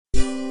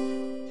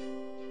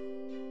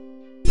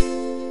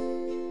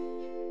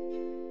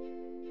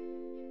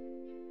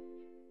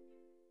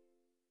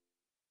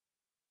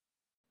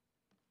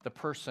the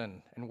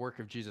person and work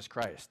of Jesus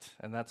Christ.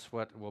 And that's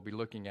what we'll be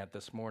looking at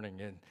this morning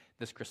in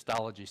this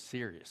Christology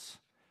series,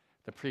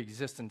 the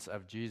preexistence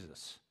of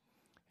Jesus.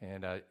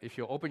 And if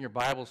you'll open your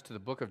Bibles to the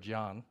book of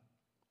John,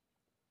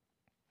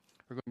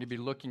 we're going to be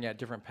looking at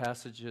different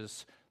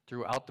passages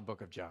throughout the book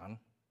of John.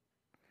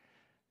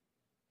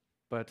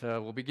 But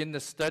we'll begin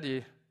this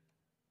study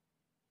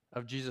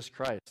of Jesus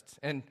Christ.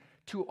 And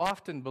too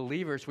often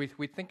believers, we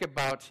think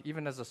about,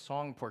 even as a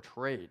song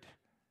portrayed,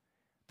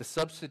 the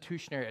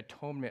substitutionary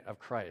atonement of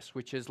Christ,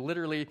 which is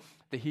literally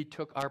that he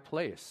took our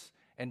place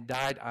and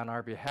died on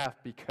our behalf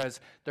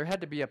because there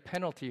had to be a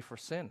penalty for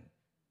sin.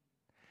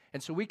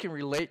 And so we can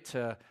relate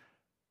to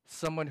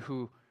someone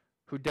who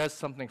does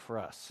something for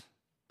us,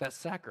 that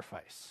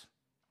sacrifice.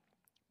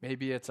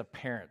 Maybe it's a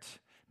parent,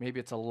 maybe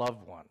it's a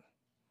loved one.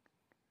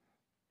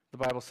 The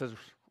Bible says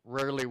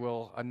rarely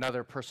will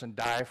another person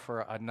die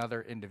for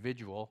another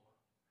individual.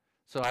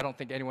 So I don't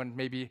think anyone,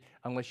 maybe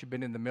unless you've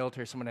been in the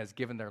military, someone has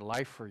given their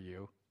life for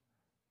you.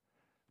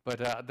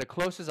 But the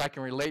closest I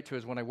can relate to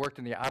is when I worked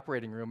in the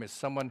operating room is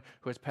someone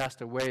who has passed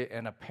away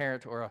and a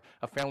parent or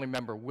a family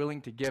member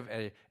willing to give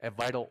a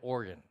vital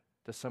organ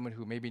to someone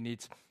who maybe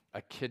needs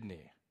a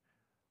kidney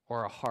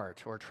or a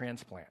heart or a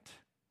transplant.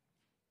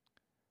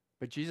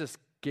 But Jesus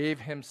gave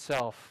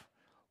himself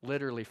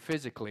literally,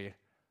 physically,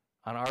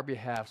 on our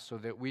behalf so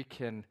that we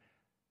can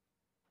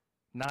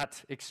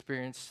not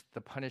experience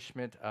the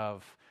punishment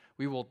of,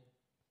 we will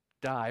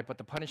die, but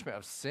the punishment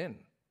of sin,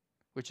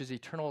 which is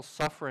eternal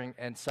suffering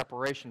and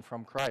separation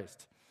from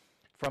Christ,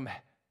 from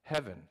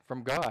heaven,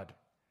 from God.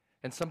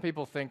 And some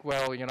people think,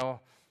 well,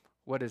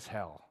 what is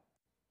hell?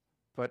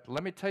 But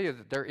let me tell you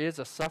that there is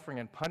a suffering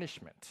and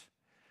punishment.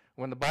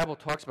 When the Bible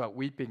talks about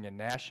weeping and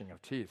gnashing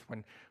of teeth,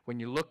 when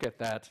you look at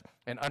that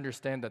and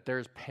understand that there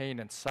is pain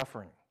and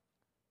suffering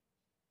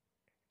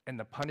and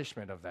the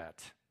punishment of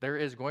that, there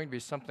is going to be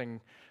something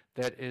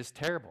that is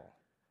terrible.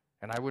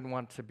 And I wouldn't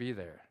want to be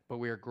there. But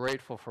we are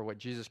grateful for what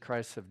Jesus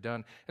Christ has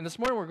done. And this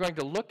morning we're going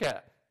to look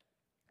at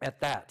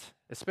that,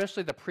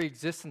 especially the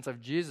preexistence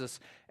of Jesus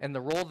and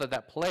the role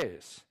that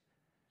plays.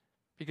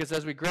 Because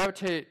as we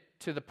gravitate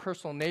to the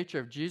personal nature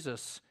of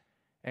Jesus,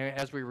 and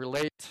as we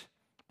relate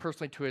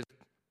personally to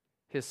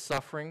his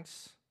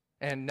sufferings,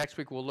 and next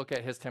week we'll look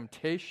at his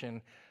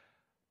temptation,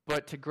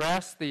 but to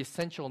grasp the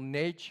essential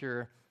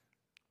nature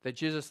that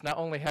Jesus not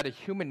only had a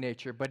human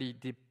nature, but he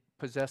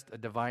possessed a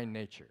divine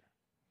nature.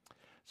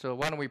 So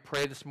why don't we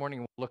pray this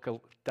morning?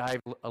 We'll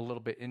dive a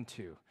little bit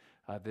into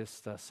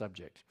this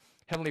subject.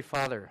 Heavenly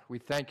Father, we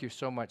thank you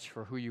so much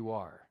for who you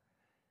are.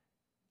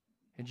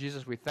 And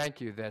Jesus, we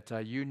thank you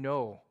that you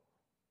know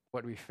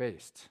what we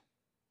faced.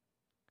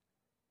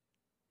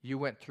 You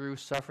went through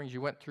sufferings,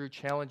 you went through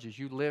challenges,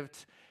 you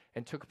lived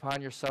and took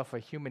upon yourself a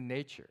human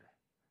nature.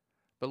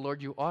 But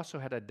Lord, you also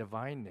had a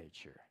divine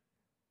nature.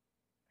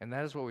 And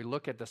that is what we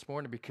look at this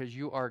morning, because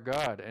you are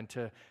God, and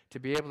to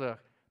be able to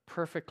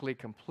perfectly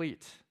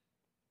complete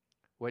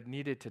what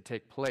needed to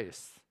take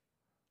place,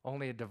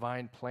 only a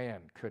divine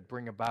plan could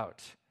bring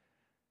about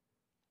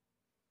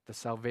the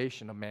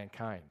salvation of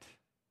mankind.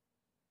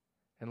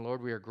 And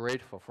Lord, we are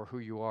grateful for who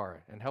you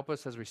are. And help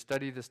us as we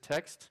study this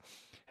text,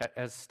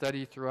 as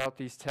study throughout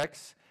these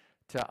texts,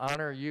 to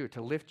honor you,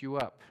 to lift you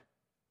up.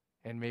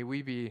 And may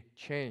we be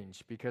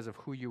changed because of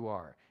who you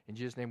are. In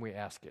Jesus' name we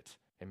ask it.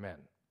 Amen.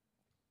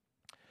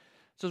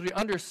 So as we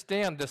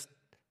understand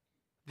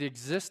the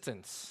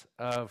existence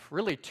of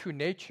really two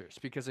natures,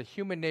 because a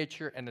human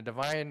nature and a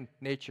divine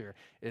nature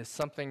is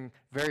something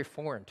very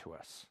foreign to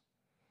us.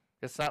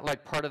 It's not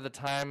like part of the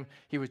time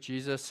he was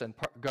Jesus and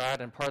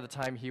God, and part of the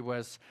time he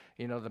was,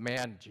 the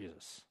man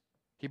Jesus.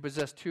 He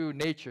possessed two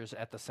natures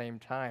at the same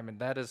time, and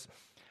that is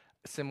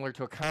similar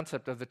to a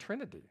concept of the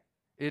Trinity.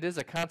 It is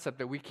a concept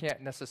that we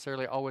can't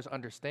necessarily always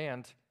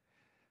understand,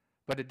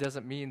 but it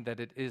doesn't mean that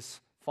it is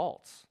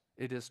false.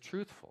 It is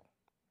truthful.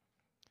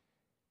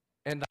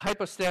 And the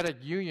hypostatic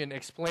union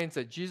explains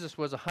that Jesus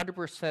was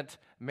 100%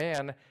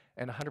 man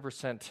and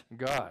 100%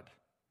 God.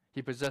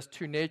 He possessed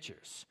two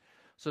natures.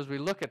 So as we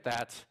look at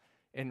that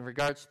in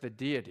regards to the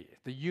deity,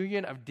 the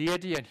union of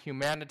deity and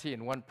humanity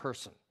in one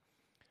person,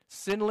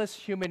 sinless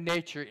human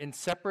nature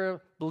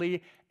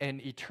inseparably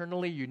and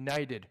eternally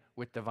united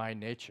with divine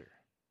nature.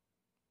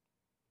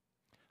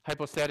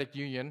 Hypostatic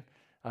union,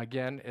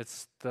 again,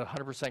 it's the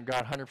 100%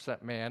 God,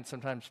 100% man.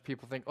 Sometimes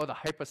people think, the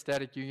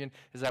hypostatic union,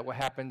 is that what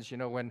happens,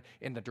 when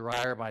in the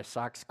dryer my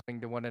socks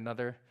cling to one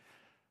another?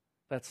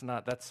 That's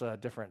a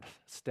different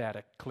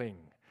static cling.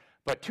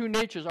 But two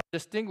natures are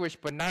distinguished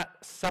but not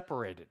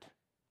separated.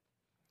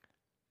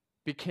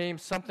 Became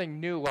something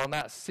new while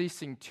not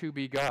ceasing to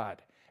be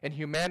God. And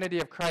humanity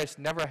of Christ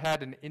never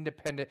had an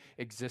independent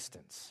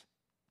existence.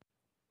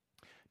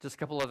 Just a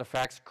couple other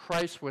facts.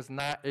 Christ was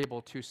not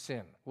able to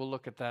sin. We'll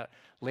look at that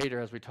later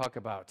as we talk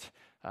about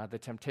the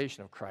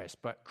temptation of Christ.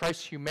 But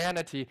Christ's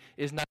humanity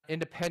is not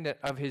independent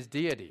of his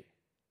deity.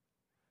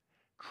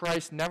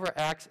 Christ never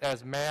acts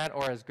as man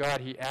or as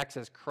God. He acts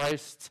as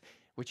Christ,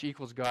 which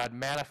equals God,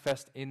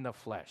 manifest in the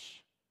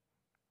flesh.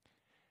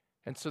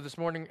 And so this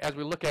morning, as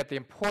we look at the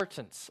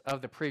importance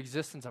of the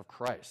preexistence of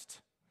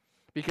Christ,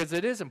 because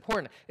it is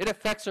important. It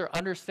affects our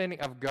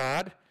understanding of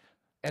God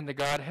and the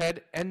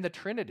Godhead and the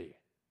Trinity.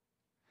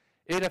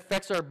 It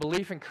affects our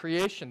belief in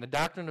creation, the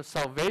doctrine of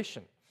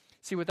salvation.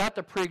 See, without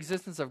the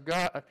preexistence of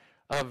God,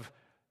 of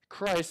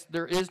Christ,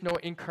 there is no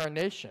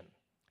incarnation,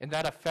 and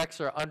that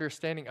affects our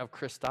understanding of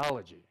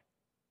Christology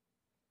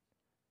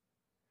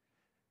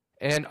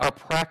and our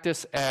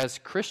practice as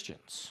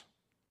Christians,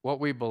 what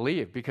we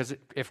believe. Because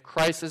if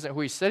Christ isn't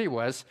who he said he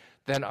was,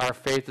 then our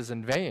faith is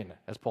in vain,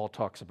 as Paul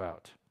talks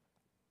about.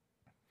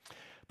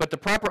 But the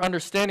proper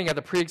understanding of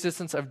the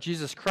preexistence of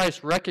Jesus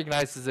Christ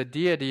recognizes a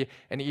deity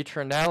and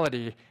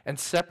eternality and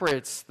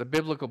separates the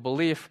biblical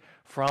belief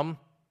from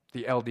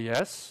the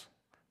LDS,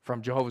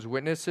 from Jehovah's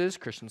Witnesses,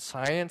 Christian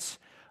Science,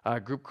 a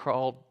group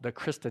called the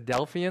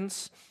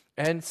Christadelphians,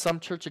 and some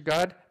Church of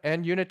God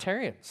and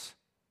Unitarians.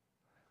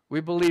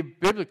 We believe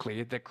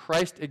biblically that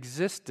Christ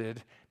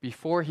existed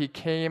before he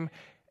came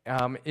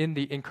in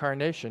the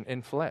incarnation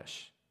in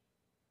flesh.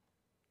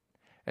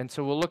 And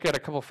so we'll look at a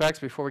couple facts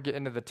before we get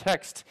into the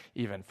text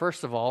even.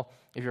 First of all,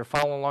 if you're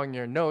following along in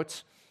your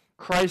notes,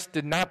 Christ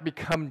did not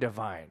become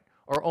divine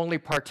or only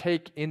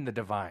partake in the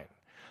divine.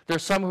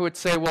 There's some who would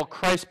say, well,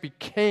 Christ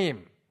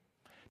became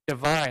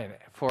divine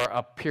for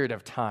a period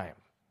of time.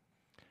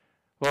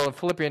 Well, in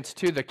Philippians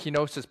 2, the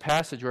kenosis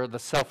passage, or the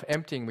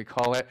self-emptying we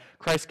call it,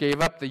 Christ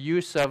gave up the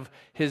use of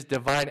his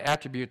divine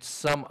attributes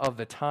some of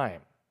the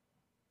time.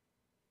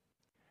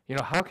 You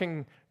know, how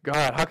can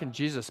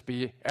Jesus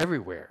be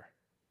everywhere?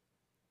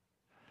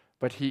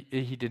 But he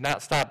did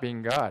not stop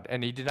being God,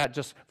 and he did not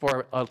just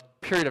for a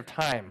period of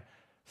time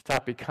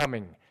stop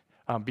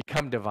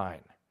become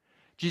divine.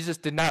 Jesus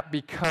did not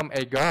become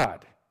a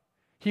God.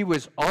 He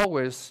was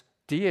always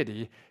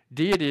deity.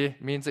 Deity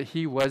means that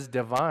he was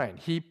divine.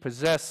 He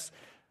possessed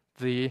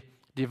the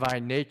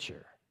divine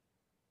nature,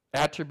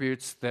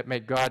 attributes that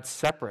make God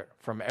separate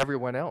from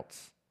everyone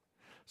else.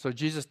 So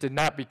Jesus did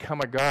not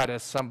become a God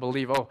as some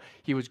believe, oh,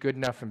 he was good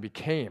enough and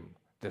became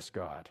this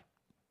God.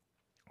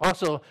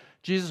 Also,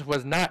 Jesus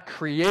was not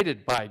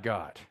created by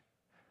God.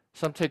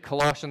 Some take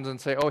Colossians and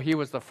say, oh, he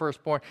was the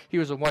firstborn. He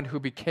was the one who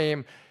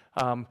became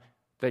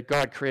that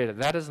God created.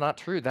 That is not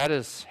true. That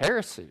is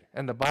heresy.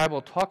 And the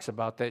Bible talks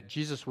about that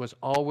Jesus was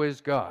always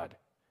God.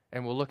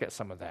 And we'll look at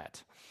some of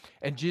that.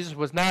 And Jesus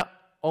was not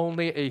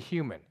only a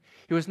human.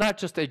 He was not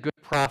just a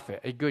good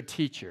prophet, a good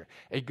teacher,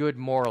 a good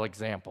moral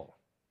example.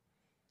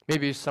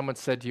 Maybe someone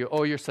said to you,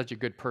 oh, you're such a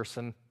good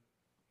person.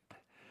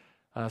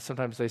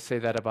 Sometimes they say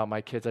that about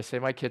my kids. I say,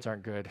 my kids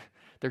aren't good.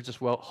 They're just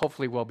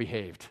hopefully well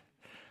behaved.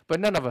 But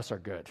none of us are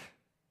good.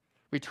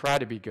 We try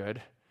to be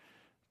good,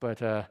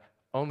 but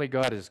only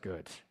God is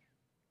good.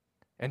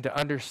 And to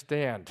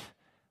understand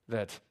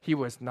that he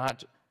was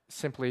not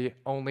simply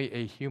only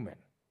a human.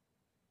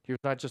 He was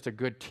not just a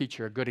good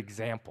teacher, a good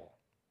example.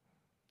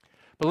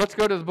 But let's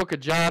go to the book of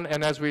John,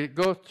 and as we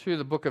go through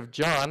the book of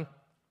John,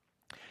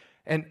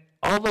 and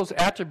all those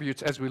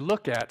attributes as we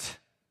look at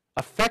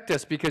affect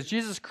us because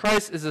Jesus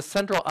Christ is the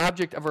central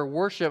object of our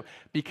worship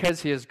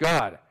because he is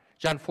God.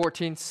 John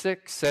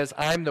 14:6 says,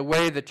 I am the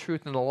way, the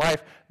truth, and the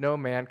life. No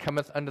man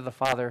cometh unto the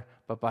Father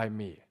but by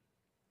me.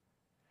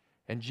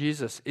 And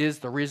Jesus is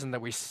the reason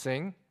that we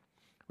sing.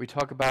 We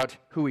talk about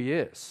who he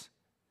is.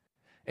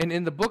 And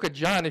in the book of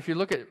John, if you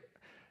look at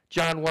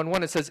John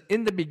 1:1, it says,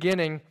 in the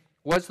beginning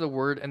was the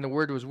Word, and the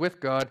Word was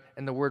with God,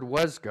 and the Word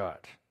was God.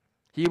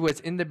 He was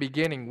in the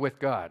beginning with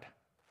God.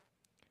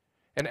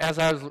 And as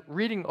I was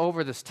reading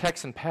over this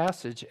text and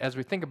passage, as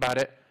we think about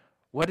it,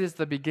 what is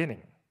the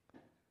beginning?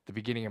 The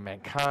beginning of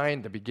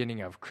mankind, the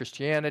beginning of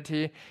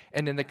Christianity.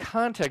 And in the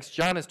context,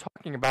 John is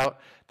talking about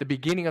the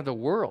beginning of the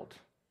world.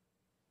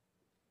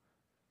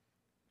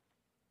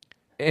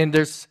 And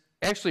there's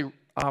actually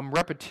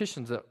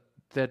repetitions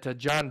that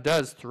John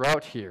does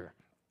throughout here.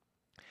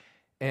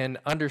 And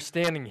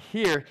understanding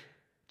here,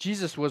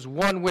 Jesus was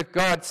one with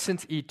God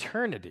since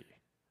eternity.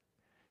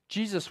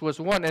 Jesus was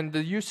one, and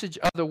the usage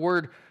of the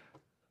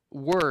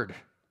word,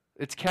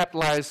 it's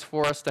capitalized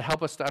for us to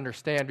help us to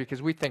understand, because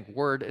we think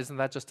word, isn't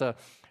that just a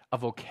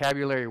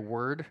vocabulary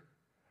word?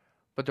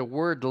 But the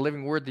word, the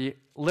living word,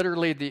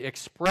 literally the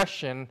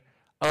expression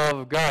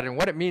of God. And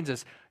what it means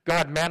is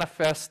God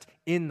manifest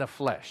in the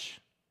flesh.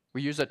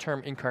 We use that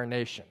term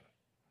incarnation.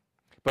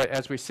 But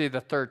as we see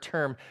the third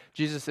term,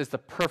 Jesus is the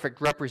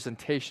perfect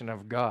representation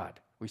of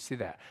God. We see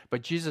that.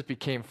 But Jesus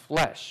became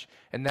flesh,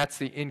 and that's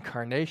the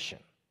incarnation,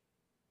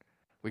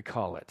 we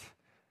call it.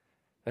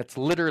 That's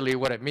literally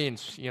what it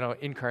means,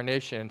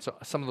 incarnation. So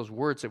some of those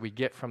words that we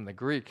get from the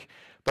Greek.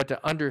 But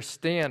to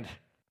understand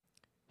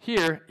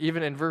here,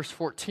 even in verse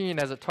 14,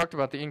 as it talked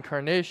about the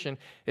incarnation,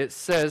 it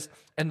says,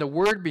 and the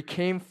Word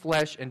became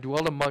flesh and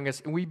dwelt among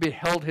us, and we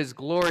beheld his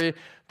glory,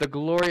 the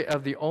glory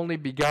of the only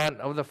begotten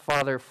of the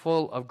Father,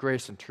 full of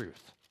grace and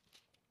truth.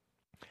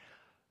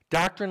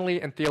 Doctrinally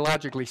and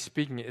theologically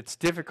speaking, it's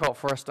difficult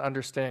for us to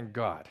understand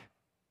God.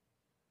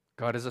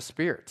 God is a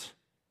spirit.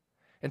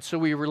 And so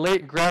we relate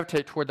and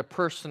gravitate toward the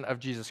person of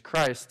Jesus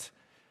Christ,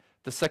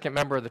 the second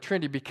member of the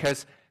Trinity,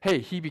 because, hey,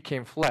 he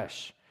became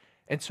flesh.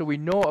 And so we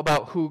know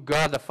about who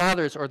God the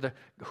Father is, or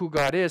who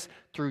God is,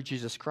 through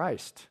Jesus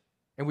Christ.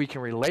 And we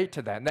can relate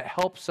to that. And that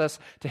helps us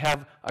to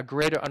have a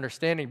greater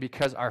understanding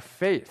because our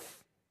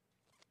faith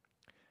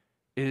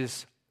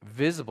is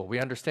visible. We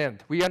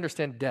understand. We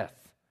understand death.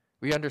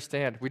 We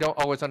don't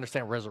always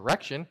understand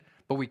resurrection,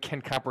 but we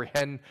can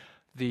comprehend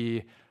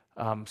the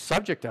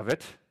subject of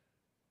it.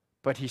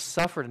 But he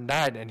suffered and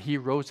died, and he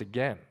rose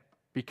again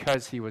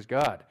because he was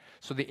God.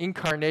 So the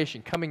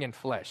incarnation, coming in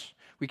flesh,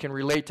 we can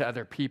relate to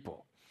other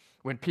people.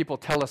 When people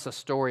tell us a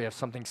story of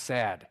something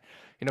sad,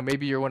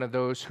 maybe you're one of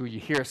those who you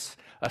hear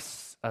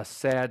a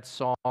sad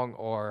song,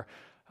 or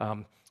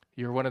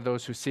you're one of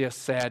those who see a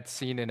sad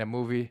scene in a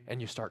movie and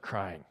you start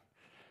crying.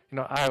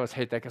 I always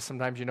hate that because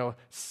sometimes,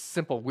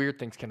 simple weird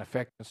things can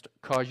affect and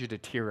cause you to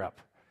tear up.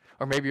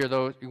 Or maybe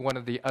you're one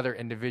of the other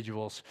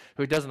individuals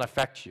who it doesn't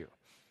affect you.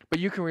 But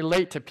you can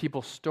relate to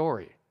people's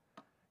story.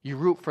 You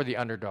root for the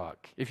underdog.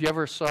 If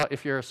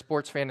you're a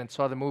sports fan and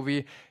saw the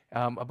movie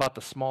about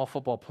the small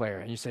football player,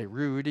 and you say,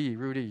 Rudy,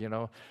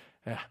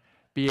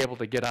 be able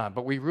to get on.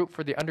 But we root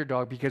for the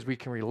underdog because we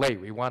can relate.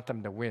 We want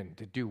them to win,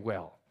 to do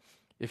well.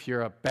 If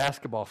you're a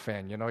basketball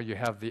fan, you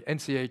have the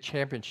NCAA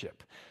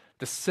championship,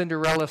 the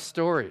Cinderella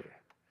story,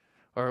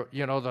 or,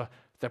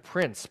 the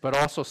prince, but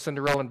also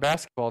Cinderella in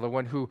basketball, the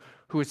one who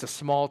is a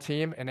small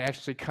team and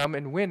actually come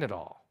and win it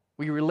all.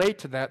 We relate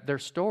to their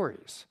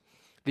stories.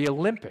 The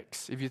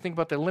Olympics, if you think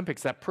about the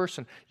Olympics, that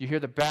person, you hear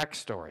the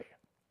backstory.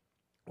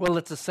 Well,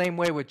 it's the same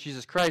way with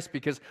Jesus Christ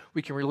because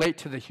we can relate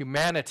to the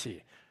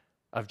humanity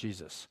of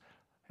Jesus.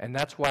 And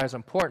that's why it's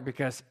important,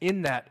 because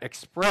in that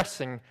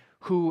expressing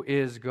who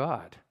is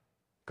God.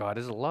 God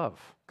is love.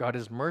 God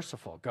is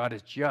merciful. God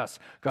is just.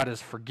 God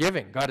is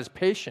forgiving. God is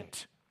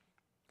patient.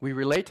 We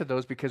relate to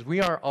those because we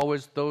aren't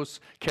always those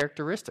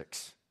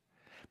characteristics.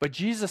 But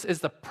Jesus is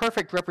the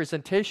perfect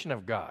representation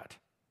of God.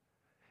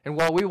 And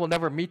while we will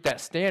never meet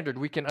that standard,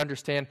 we can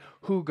understand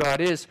who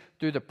God is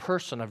through the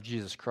person of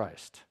Jesus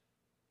Christ.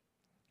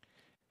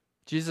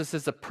 Jesus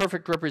is the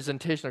perfect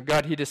representation of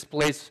God. He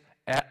displays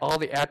all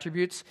the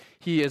attributes.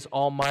 He is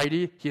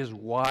almighty. He is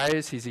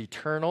wise. He's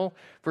eternal.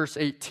 Verse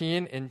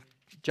 18 in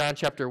John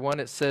chapter 1,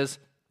 it says,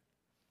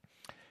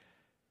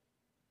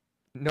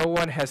 no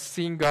one has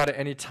seen God at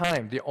any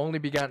time. The only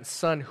begotten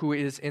Son who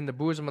is in the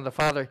bosom of the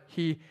Father,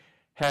 he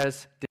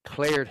has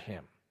declared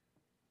him.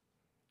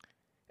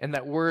 And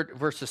that word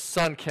versus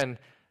son can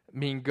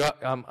mean God,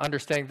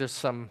 understanding there's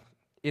some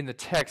in the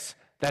text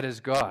that is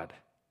God.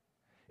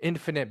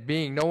 Infinite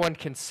being. No one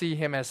can see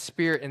him as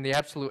spirit in the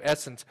absolute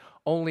essence,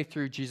 only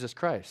through Jesus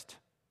Christ.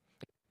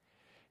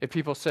 If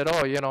people said,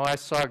 I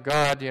saw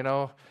God,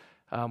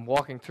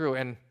 walking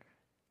through,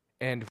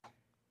 and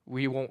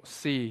we won't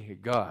see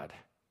God.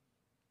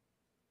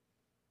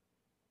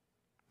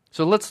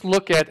 So let's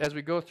look at, as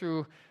we go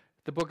through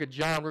the book of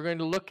John, we're going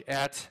to look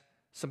at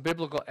some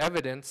biblical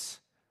evidence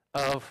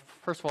of,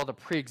 first of all, the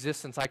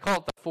pre-existence. I call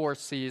it the 4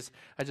 C's.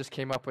 I just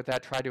came up with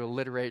that, try to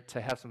alliterate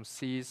to have some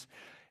C's,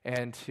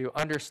 and to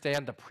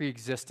understand the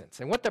pre-existence.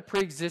 And what the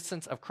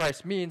pre-existence of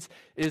Christ means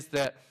is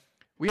that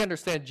we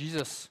understand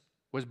Jesus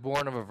was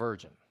born of a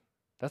virgin.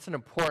 That's an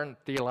important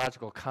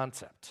theological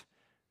concept.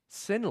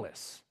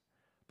 Sinless.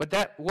 But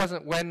that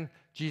wasn't when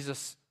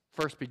Jesus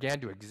first began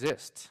to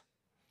exist.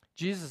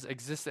 Jesus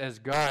exists as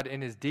God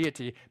in his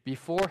deity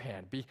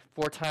beforehand,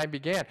 before time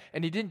began.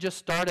 And he didn't just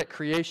start at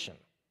creation.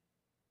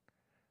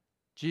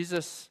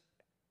 Jesus,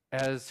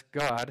 as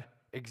God,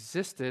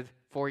 existed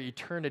for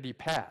eternity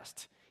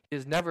past. He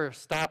has never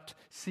stopped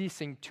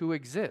ceasing to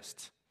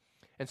exist.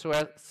 And so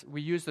as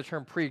we use the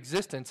term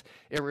pre-existence,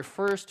 it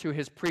refers to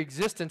his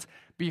pre-existence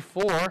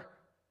before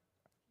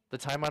the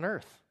time on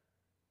earth.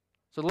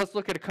 So let's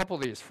look at a couple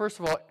of these. First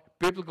of all,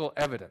 biblical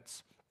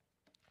evidence.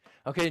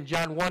 Okay, in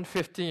John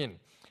 1:15,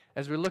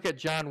 as we look at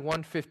John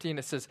 1:15,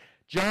 it says,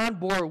 John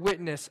bore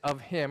witness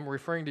of him,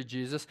 referring to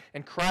Jesus,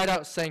 and cried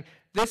out, saying,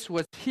 this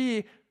was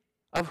he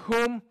of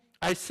whom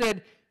I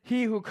said,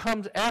 he who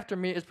comes after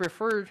me is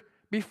preferred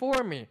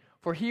before me,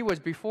 for he was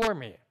before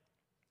me.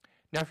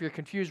 Now, if you're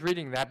confused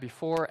reading that,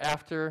 before,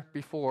 after,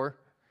 before,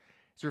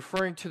 it's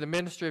referring to the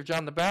ministry of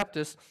John the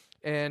Baptist,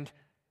 and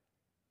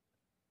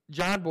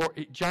John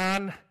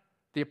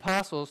the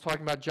apostle is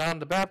talking about John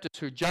the Baptist,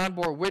 who John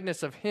bore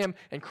witness of him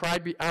and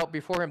cried out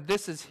before him,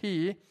 this is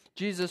he,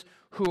 Jesus,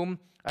 whom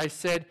I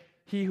said,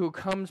 he who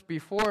comes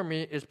before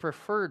me is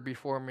preferred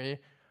before me,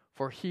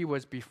 for he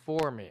was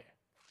before me.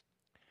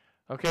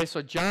 Okay,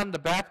 so John the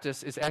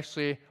Baptist is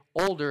actually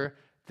older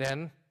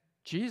than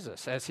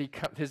Jesus as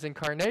his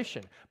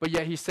incarnation. But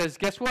yet he says,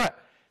 guess what?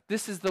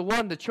 This is the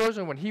one, the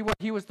chosen one.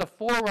 He was the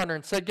forerunner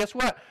and said, guess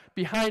what?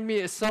 Behind me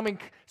is someone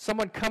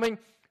coming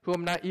who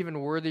I'm not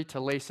even worthy to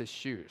lace his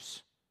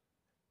shoes.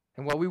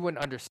 And while we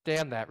wouldn't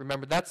understand that,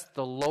 remember, that's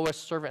the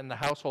lowest servant in the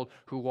household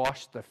who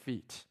washed the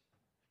feet.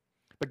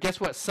 But guess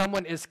what?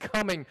 Someone is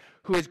coming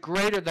who is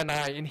greater than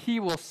I, and he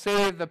will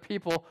save the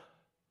people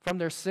from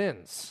their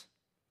sins.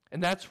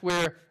 And that's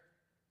where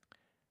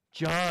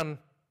John,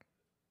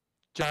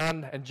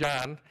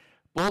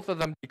 both of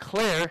them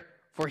declare,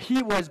 for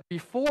he was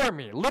before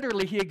me.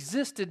 Literally, he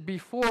existed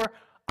before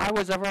I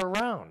was ever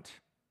around.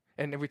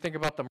 And if we think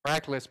about the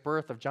miraculous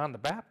birth of John the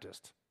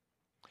Baptist.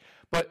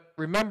 But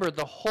remember,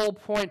 the whole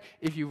point,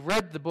 if you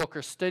read the book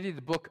or studied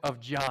the book of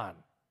John,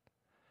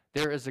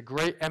 there is a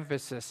great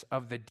emphasis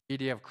of the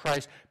deity of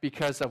Christ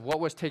because of what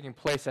was taking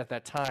place at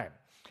that time.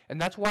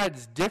 And that's why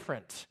it's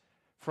different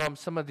from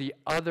some of the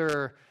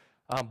other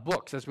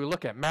books. As we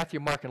look at Matthew,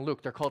 Mark, and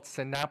Luke, they're called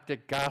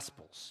synoptic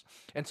gospels.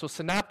 And so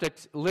synoptic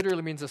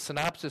literally means a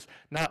synopsis,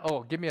 not,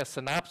 oh, give me a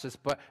synopsis,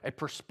 but a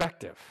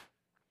perspective.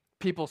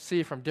 People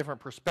see from different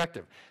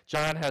perspective.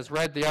 John has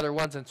read the other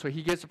ones, and so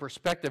he gives a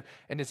perspective,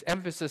 and his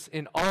emphasis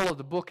in all of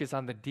the book is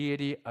on the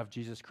deity of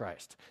Jesus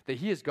Christ, that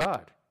he is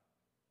God.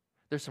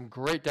 There's some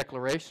great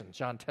declarations,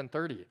 John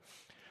 10:30.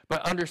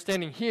 But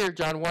understanding here,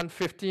 John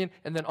 1:15,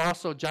 and then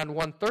also John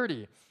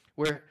 1:30,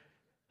 where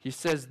he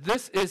says,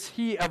 "This is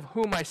he of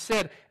whom I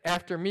said,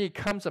 after me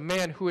comes a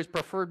man who is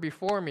preferred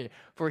before me,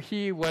 for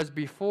he was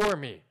before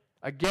me."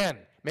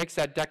 Again, makes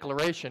that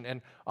declaration,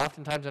 and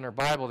oftentimes in our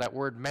Bible, that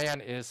word man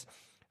is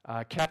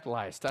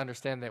capitalized to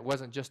understand that it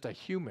wasn't just a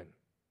human,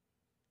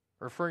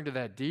 referring to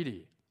that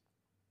deity.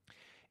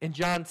 In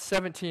John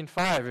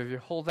 17:5, if you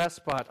hold that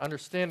spot,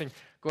 understanding,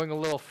 going a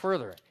little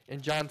further,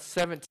 in John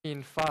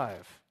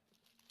 17:5,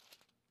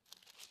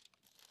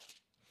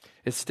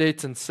 it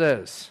states and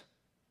says,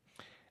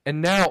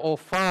 "And now, O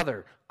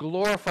Father,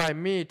 glorify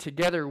me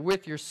together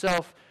with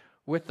yourself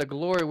with the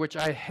glory which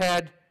I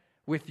had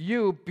with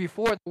you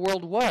before the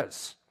world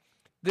was."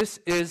 This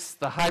is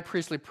the high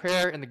priestly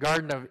prayer in the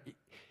garden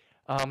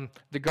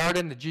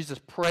that Jesus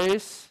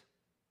prays.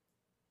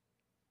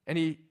 And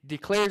he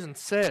declares and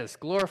says,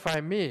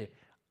 "Glorify me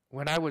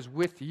when I was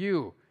with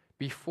you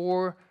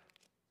before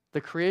the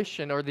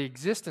creation or the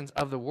existence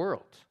of the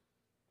world."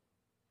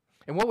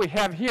 And what we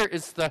have here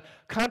is the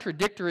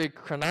contradictory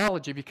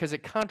chronology because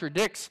it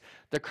contradicts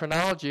the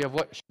chronology of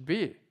what should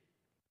be.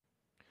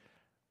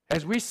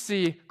 As we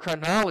see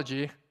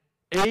chronology,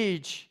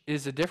 age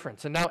is a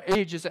difference. And now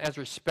age isn't as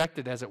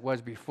respected as it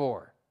was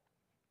before.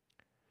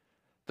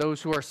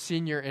 Those who are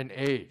senior in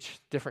age,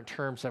 different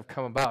terms have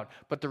come about,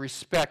 but the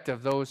respect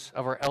of those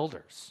of our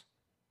elders.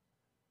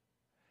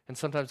 And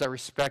sometimes that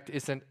respect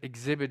isn't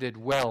exhibited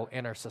well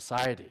in our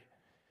society.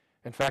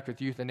 In fact, with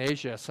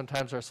euthanasia,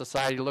 sometimes our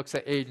society looks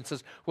at age and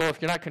says, well,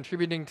 if you're not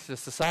contributing to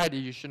society,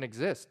 you shouldn't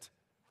exist.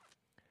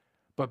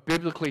 But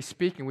biblically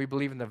speaking, we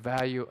believe in the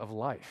value of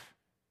life.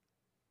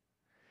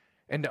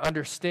 And to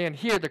understand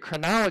here the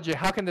chronology,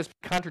 how can this be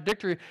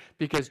contradictory?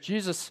 Because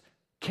Jesus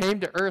came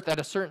to earth at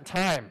a certain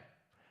time,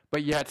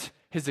 but yet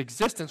his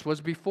existence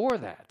was before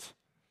that.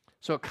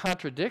 So it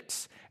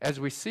contradicts as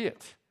we see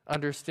it,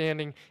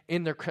 understanding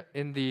in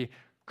the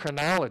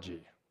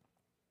chronology.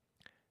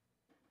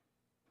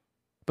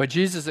 But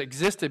Jesus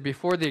existed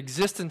before the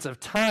existence of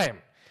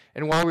time.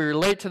 And while we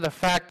relate to the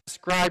fact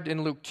described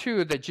in Luke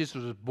 2 that Jesus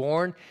was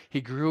born, he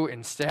grew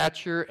in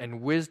stature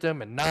and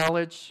wisdom and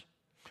knowledge,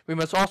 we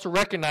must also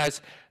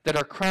recognize that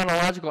our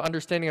chronological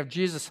understanding of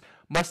Jesus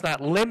must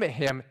not limit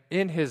him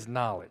in his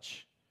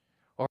knowledge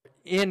or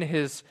in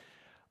his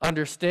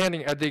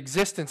understanding of the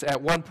existence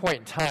at one point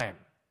in time.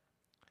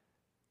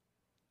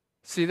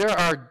 See, there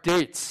are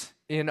dates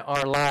in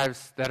our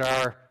lives that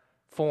are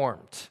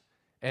formed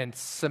and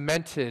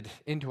cemented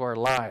into our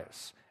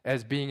lives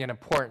as being an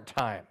important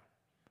time.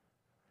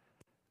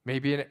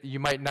 Maybe you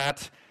might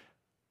not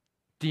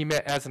deem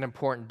it as an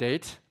important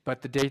date,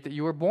 but the date that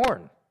you were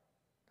born,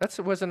 that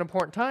was an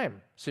important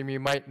time. Some of you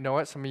might know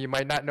it, some of you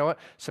might not know it,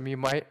 some of you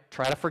might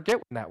try to forget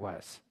when that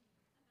was.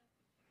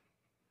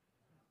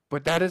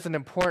 But that is an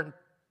important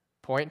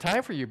point in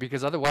time for you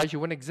because otherwise you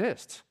wouldn't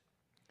exist.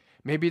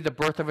 Maybe the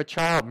birth of a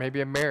child, maybe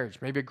a marriage,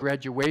 maybe a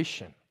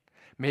graduation,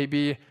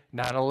 maybe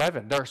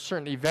 9/11. There are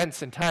certain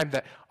events in time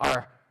that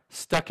are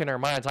stuck in our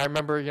minds. I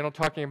remember,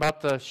 talking about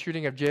the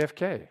shooting of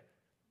JFK.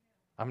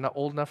 I'm not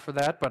old enough for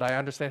that, but I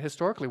understand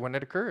historically when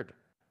it occurred.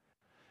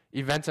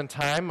 Events in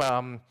time,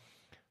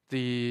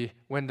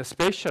 when the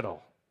space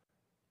shuttle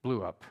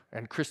blew up,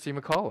 and Christy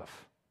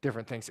McAuliffe,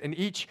 different things. And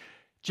each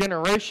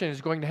generation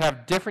is going to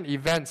have different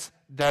events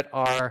that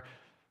are,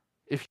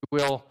 if you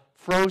will,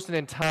 frozen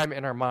in time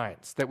in our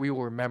minds that we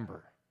will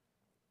remember.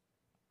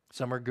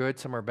 Some are good,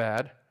 some are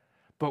bad,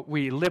 but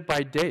we live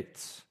by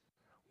dates.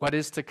 What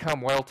is to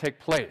come, what will take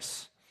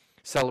place,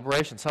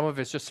 celebration. Some of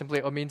it just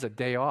simply means a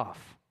day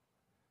off.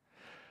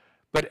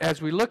 But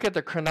as we look at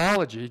the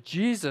chronology,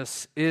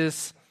 Jesus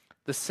is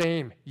the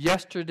same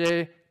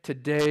yesterday,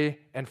 today,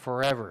 and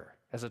forever,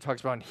 as it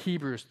talks about in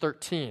Hebrews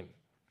 13.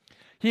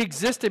 He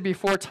existed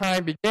before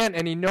time began,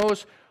 and he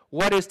knows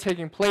what is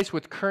taking place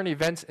with current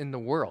events in the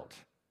world.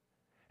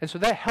 And so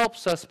that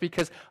helps us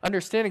because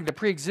understanding the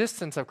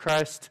preexistence of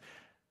Christ,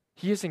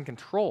 he is in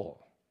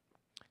control.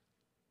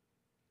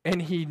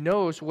 And he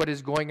knows what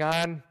is going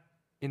on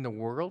in the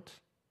world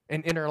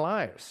and in our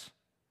lives.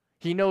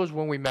 He knows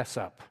when we mess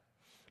up.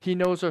 He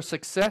knows our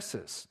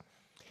successes.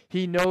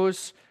 He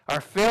knows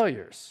our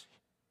failures.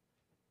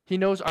 He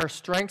knows our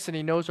strengths and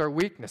he knows our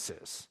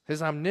weaknesses,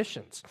 his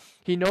omniscience.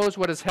 He knows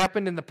what has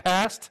happened in the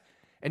past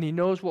and he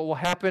knows what will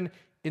happen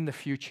in the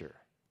future.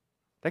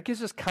 That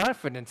gives us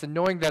confidence in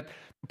knowing that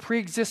the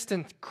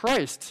pre-existent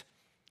Christ,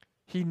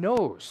 he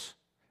knows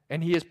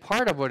And he is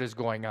part of what is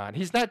going on.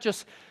 He's not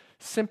just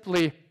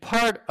simply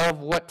part of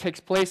what takes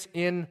place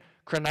in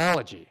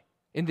chronology,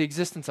 in the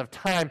existence of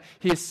time.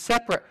 He is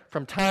separate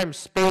from time,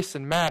 space,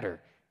 and matter.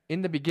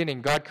 In the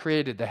beginning, God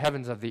created the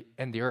heavens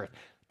and the earth.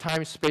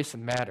 Time, space,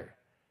 and matter.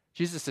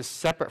 Jesus is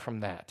separate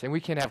from that. And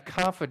we can have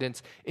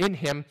confidence in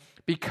him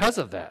because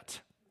of that.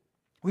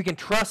 We can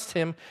trust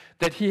him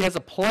that he has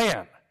a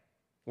plan.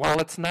 While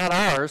it's not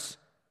ours,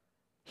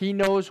 he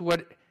knows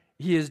what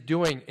he is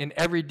doing in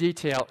every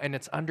detail, and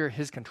it's under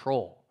his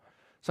control.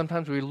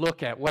 Sometimes we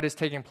look at what is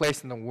taking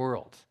place in the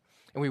world,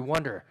 and we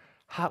wonder,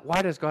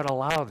 why does God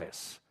allow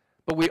this?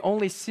 But we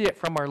only see it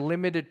from our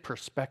limited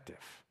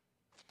perspective.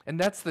 And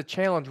that's the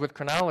challenge with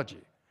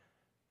chronology.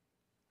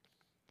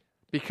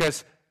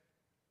 Because,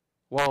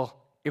 well,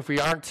 if we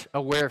aren't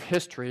aware of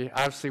history,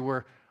 obviously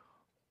what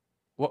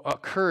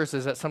occurs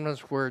is that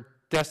sometimes we're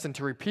destined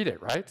to repeat it,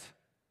 right?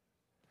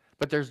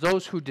 But there's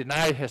those who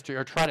deny history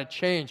or try to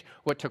change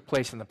what took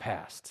place in the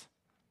past.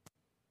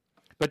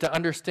 But to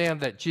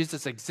understand that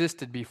Jesus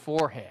existed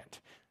beforehand.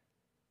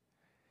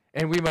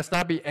 And we must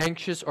not be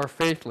anxious or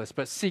faithless,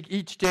 but seek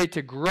each day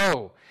to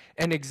grow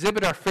and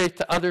exhibit our faith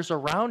to others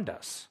around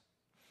us.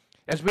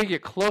 As we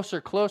get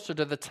closer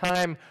to the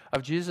time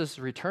of Jesus'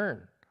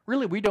 return,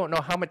 really we don't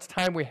know how much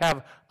time we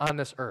have on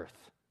this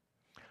earth.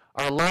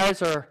 Our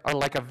lives are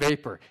like a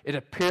vapor. It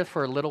appeareth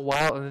for a little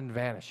while and then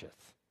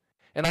vanisheth.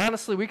 And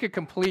honestly, we could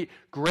complete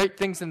great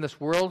things in this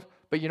world,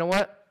 but you know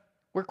what?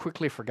 We're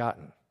quickly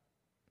forgotten.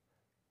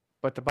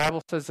 But the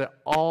Bible says that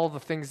all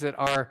the things that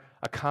are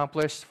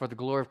accomplished for the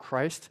glory of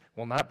Christ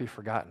will not be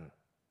forgotten.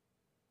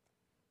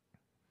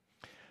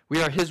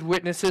 We are his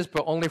witnesses,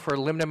 but only for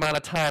a limited amount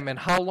of time. And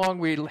how long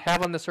we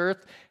have on this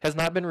earth has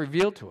not been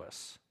revealed to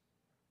us.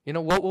 You know,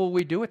 what will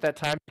we do at that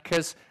time?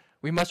 Because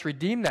we must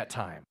redeem that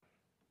time.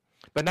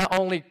 But not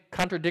only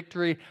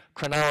contradictory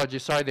chronology,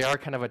 sorry, they are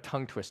kind of a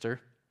tongue twister,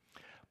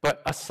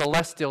 but a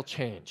celestial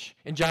change.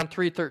 In John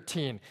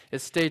 3:13, it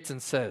states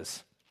and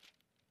says,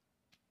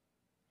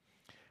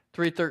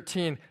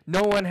 3:13,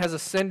 no one has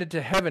ascended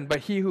to heaven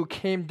but he who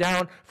came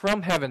down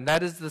from heaven.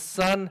 That is the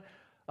Son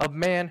of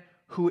Man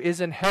who is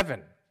in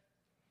heaven.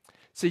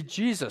 See,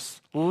 Jesus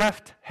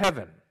left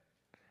heaven.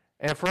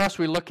 And for us,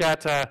 we look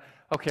at,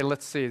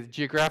 let's see,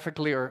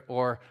 geographically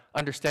or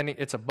understanding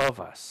it's above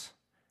us.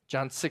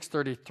 John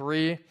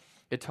 6:33,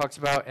 it talks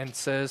about and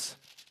says,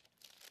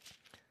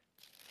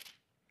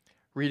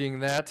 reading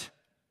that,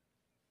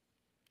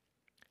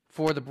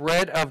 for the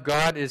bread of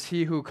God is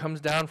he who comes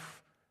down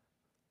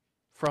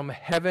from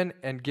heaven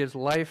and gives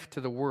life to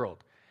the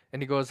world.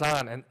 And he goes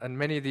on, and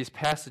many of these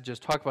passages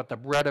talk about the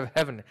bread of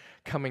heaven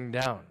coming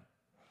down,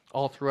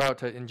 all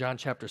throughout in John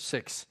chapter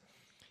 6.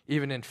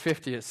 Even in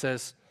 50 it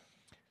says,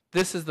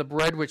 this is the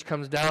bread which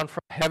comes down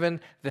from heaven,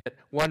 that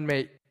one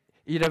may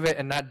eat of it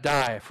and not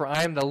die. For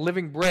I am the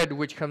living bread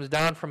which comes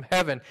down from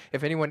heaven.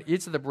 If anyone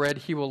eats of the bread,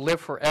 he will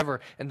live forever.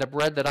 And the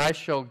bread that I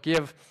shall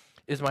give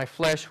is my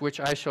flesh, which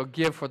I shall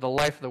give for the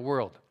life of the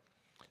world.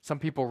 Some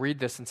people read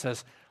this and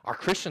says, are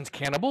Christians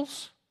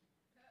cannibals?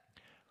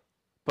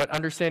 But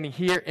understanding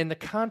here in the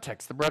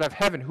context, the bread of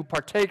heaven, who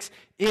partakes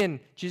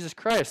in Jesus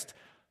Christ,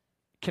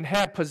 can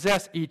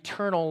possess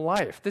eternal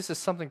life. This is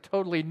something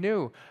totally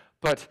new.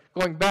 But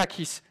going back,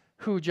 he's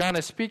who John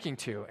is speaking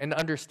to and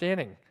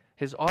understanding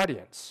his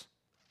audience.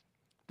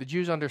 The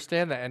Jews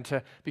understand that, and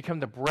to become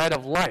the bread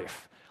of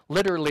life,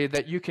 literally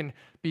that you can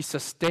be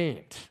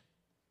sustained.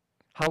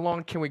 How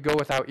long can we go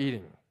without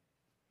eating?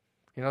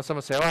 You know,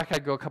 someone say, I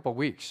could go a couple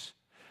weeks.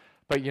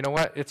 But you know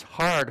what? It's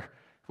hard.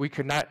 We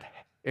could not,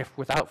 if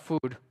without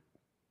food,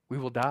 we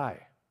will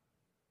die.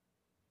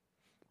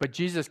 But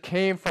Jesus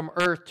came from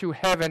earth to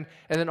heaven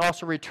and then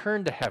also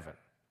returned to heaven.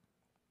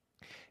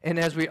 And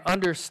as we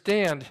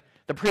understand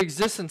the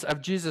preexistence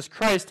of Jesus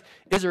Christ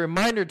is a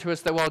reminder to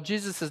us that while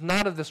Jesus is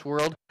not of this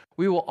world,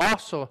 we will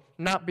also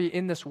not be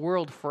in this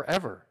world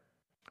forever.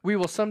 We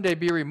will someday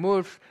be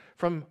removed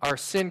from our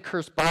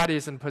sin-cursed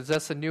bodies and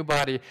possess a new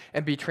body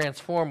and be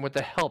transformed with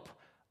the help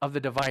of the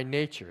divine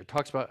nature. It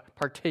talks about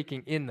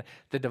partaking in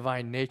the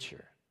divine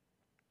nature.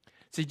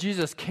 See,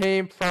 Jesus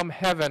came from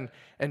heaven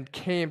and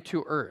came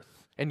to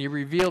earth, and he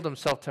revealed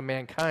himself to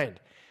mankind,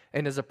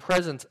 and his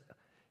presence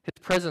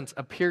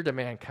appeared to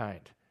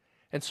mankind.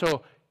 And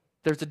so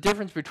there's a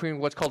difference between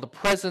what's called the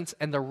presence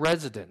and the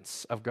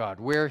residence of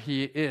God, where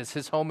he is.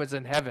 His home is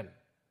in heaven,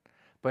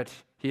 but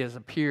he has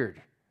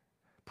appeared,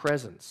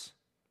 presence,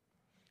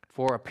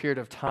 for a period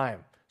of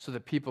time so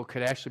that people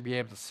could actually be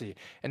able to see.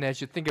 And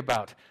as you think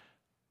about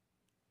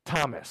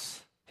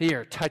Thomas,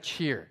 here, touch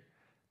here,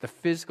 the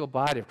physical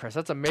body of Christ,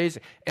 that's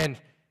amazing. And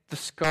the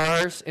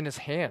scars in his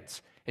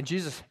hands. And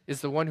Jesus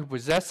is the one who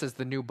possesses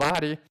the new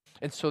body,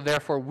 and so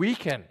therefore we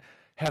can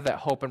have that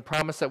hope and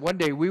promise that one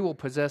day we will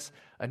possess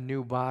a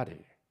new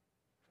body.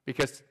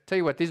 Because, tell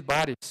you what, these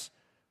bodies,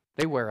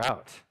 they wear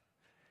out.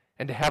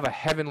 And to have a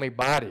heavenly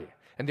body,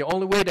 and the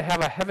only way to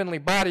have a heavenly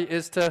body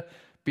is to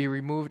be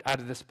removed out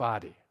of this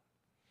body.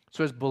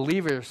 So as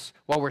believers,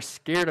 while we're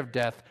scared of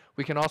death,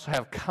 we can also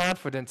have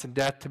confidence in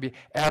death. To be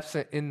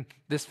absent in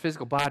this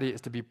physical body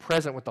is to be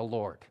present with the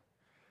Lord.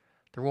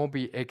 There won't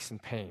be aches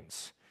and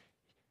pains.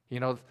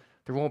 There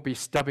won't be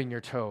stubbing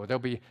your toe. There'll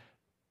be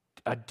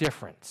a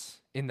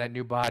difference in that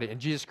new body. And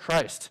Jesus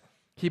Christ,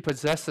 he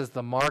possesses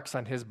the marks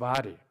on his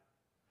body,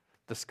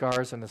 the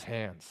scars on his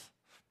hands,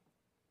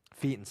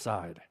 feet and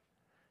side,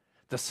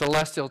 the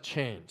celestial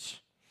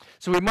change.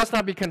 So we must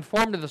not be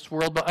conformed to this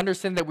world, but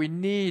understand that we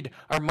need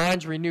our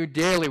minds renewed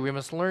daily. We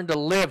must learn to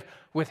live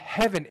with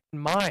heaven in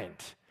mind,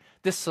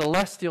 this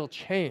celestial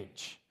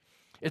change.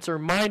 It's a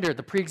reminder,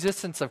 the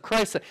preexistence of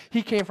Christ, that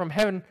he came from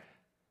heaven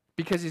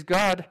because he's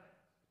God,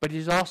 but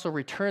he's also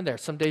returned there.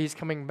 Someday he's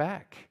coming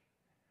back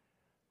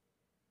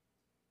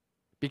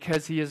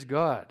because he is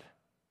God.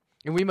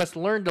 And we must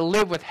learn to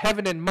live with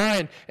heaven in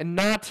mind and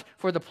not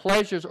for the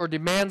pleasures or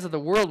demands of the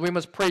world. We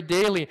must pray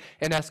daily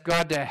and ask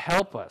God to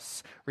help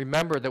us.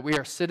 Remember that we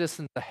are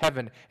citizens of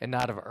heaven and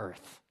not of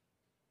earth.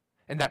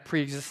 And that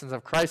preexistence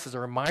of Christ is a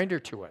reminder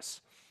to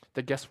us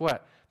that guess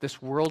what?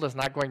 This world is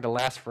not going to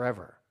last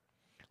forever.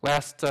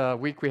 Last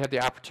week we had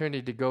the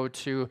opportunity to go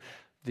to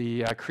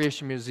the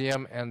Creation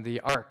Museum and the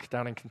Ark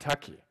down in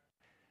Kentucky.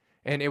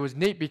 And it was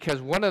neat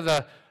because one of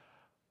the,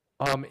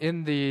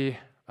 in the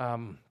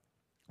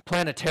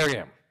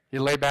planetarium,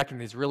 you lay back in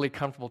these really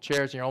comfortable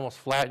chairs and you're almost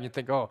flat and you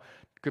think, oh,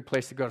 good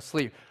place to go to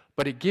sleep.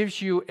 But it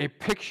gives you a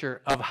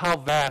picture of how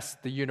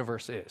vast the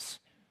universe is.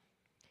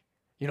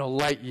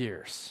 Light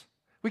years.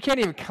 We can't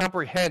even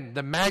comprehend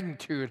the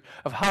magnitude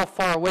of how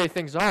far away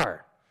things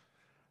are.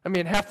 I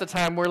mean, half the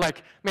time we're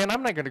like, man,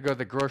 I'm not going to go to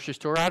the grocery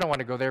store. I don't want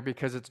to go there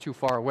because it's too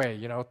far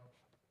away,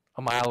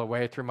 a mile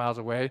away, 3 miles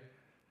away.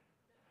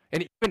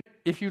 And even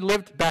if you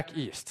lived back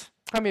east,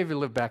 how many of you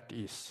live back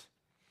east?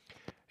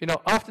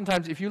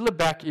 Oftentimes if you live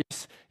back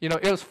east,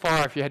 it was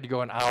far if you had to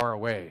go an hour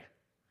away.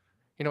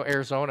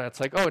 Arizona, it's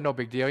like, oh, no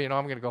big deal.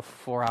 I'm going to go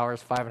 4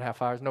 hours,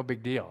 5.5 hours, no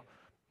big deal.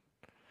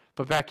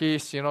 But back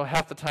east,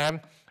 half the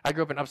time, I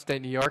grew up in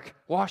upstate New York,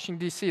 Washington,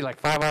 D.C., like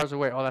 5 hours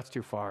away. Oh, that's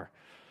too far.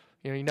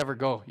 You never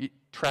go. You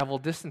travel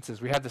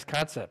distances. We have this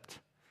concept.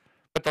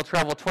 But they'll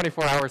travel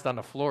 24 hours down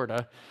to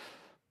Florida.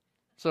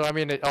 So,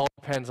 it all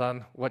depends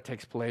on what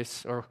takes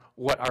place or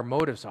what our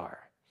motives are.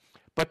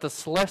 But the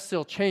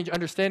celestial change,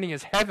 understanding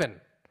is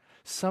heaven.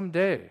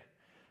 Someday,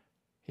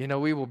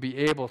 we will be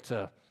able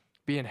to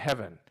be in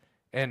heaven.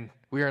 And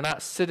we are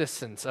not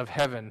citizens of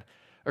heaven,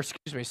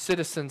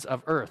 citizens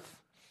of earth,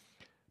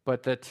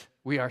 but that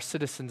we are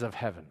citizens of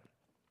heaven.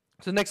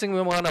 So the next thing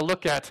we want to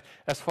look at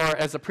as far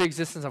as the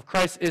preexistence of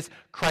Christ is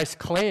Christ's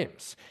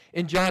claims.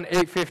 In John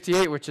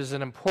 8:58, which is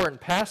an important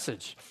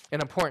passage,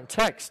 an important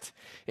text,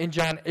 in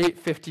John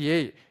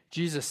 8:58,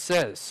 Jesus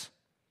said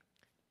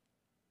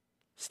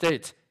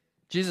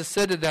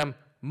to them,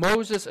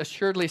 Moses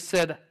assuredly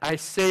said, I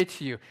say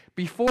to you,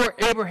 before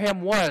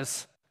Abraham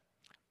was,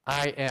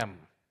 I am.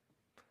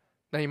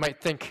 Now you might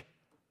think,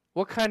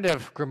 what kind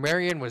of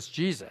grammarian was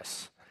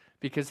Jesus?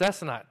 Because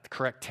that's not the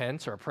correct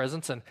tense or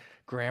presence and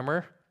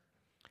grammar.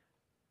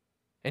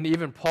 And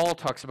even Paul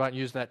talks about and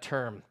uses that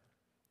term,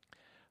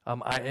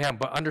 I am,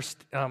 but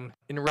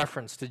in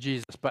reference to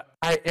Jesus. But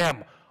I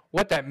am.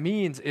 What that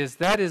means is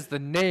that is the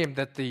name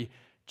that the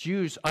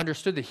Jews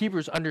understood, the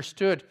Hebrews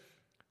understood,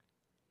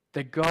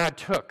 that God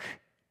took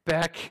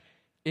back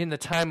in the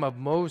time of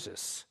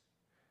Moses.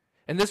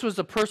 And this was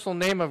the personal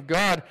name of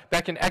God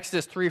back in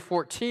Exodus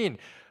 3:14.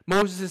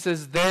 Moses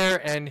is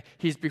there and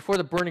he's before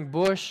the burning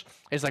bush.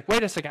 He's like,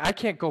 wait a second, I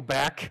can't go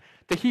back.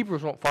 The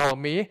Hebrews won't follow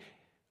me.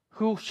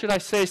 Who should I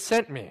say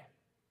sent me?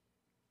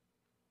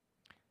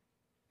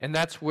 And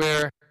that's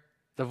where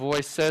the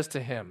voice says to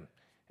him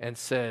and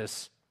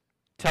says,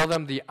 tell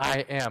them the I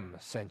am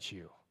sent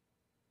you.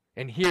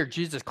 And here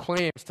Jesus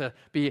claims to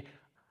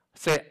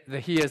say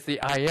that he is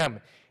the I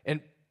am.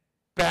 And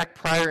back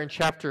prior in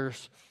chapter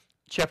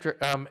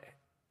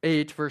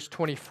 8, verse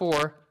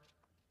 24,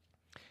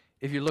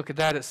 if you look at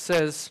that, it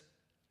says,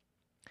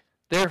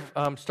 there,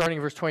 starting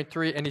in verse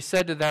 23, and he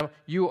said to them,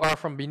 you are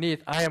from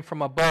beneath, I am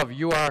from above.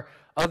 You are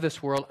of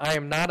this world, I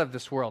am not of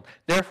this world.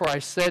 Therefore I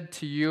said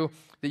to you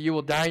that you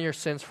will die in your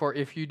sins, for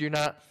if you do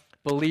not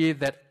believe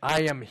that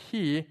I am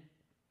he,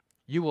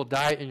 you will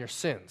die in your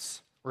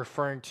sins,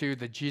 referring to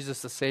the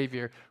Jesus the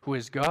Savior who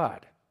is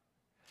God.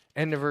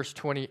 End of verse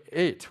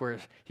 28, where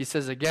he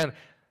says again,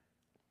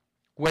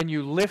 when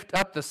you lift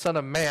up the Son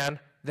of Man,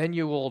 then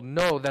you will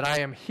know that I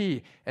am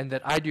he, and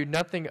that I do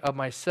nothing of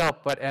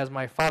myself, but as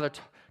my Father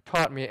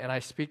taught me, and I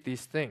speak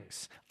these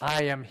things.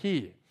 I am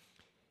he.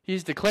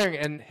 He's declaring,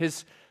 and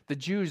the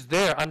Jews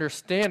there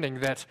understanding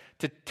that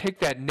to take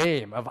that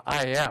name of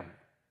I am,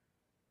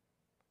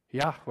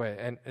 Yahweh,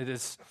 and it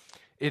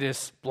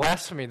is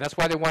blasphemy. That's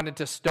why they wanted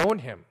to stone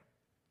him.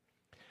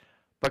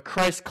 But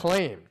Christ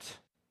claimed,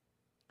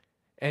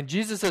 and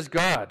Jesus is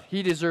God.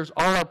 He deserves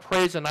all our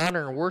praise and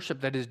honor and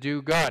worship that is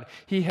due God.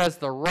 He has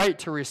the right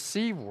to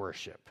receive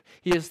worship.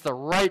 He has the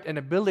right and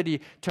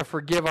ability to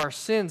forgive our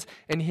sins,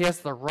 and he has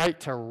the right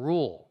to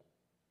rule.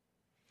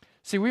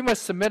 See, we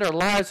must submit our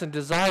lives and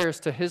desires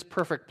to his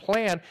perfect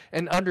plan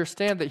and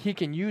understand that he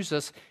can use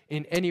us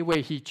in any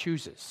way he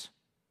chooses.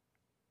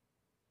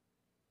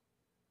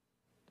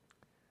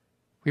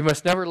 We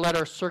must never let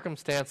our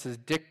circumstances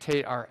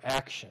dictate our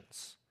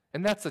actions.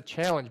 And that's a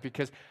challenge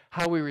because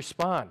how we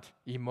respond,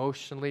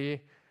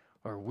 emotionally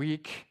or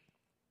weak.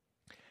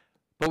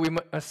 But we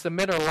must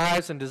submit our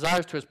lives and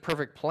desires to His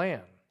perfect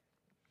plan.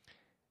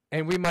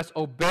 And we must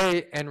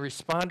obey and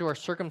respond to our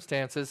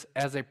circumstances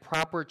as a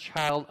proper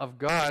child of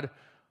God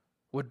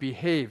would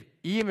behave,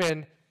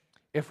 even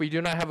if we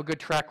do not have a good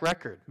track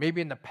record.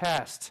 Maybe in the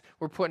past,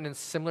 we're put in a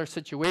similar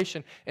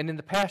situation, and in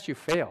the past you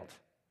failed.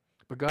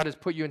 But God has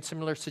put you in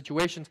similar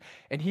situations,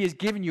 and He has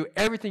given you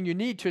everything you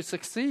need to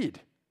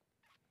succeed.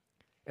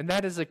 And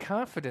that is a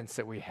confidence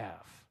that we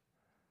have.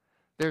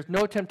 There's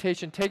no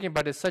temptation taken,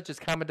 but as such is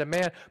common to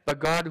man, but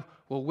God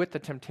will, with the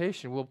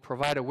temptation, will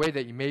provide a way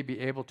that you may be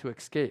able to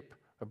escape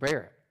or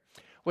bear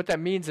it. What that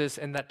means is,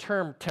 in that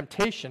term,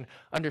 temptation,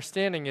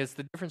 understanding is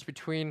the difference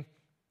between,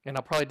 and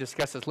I'll probably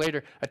discuss this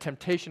later, a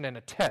temptation and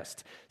a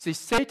test. See,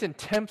 Satan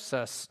tempts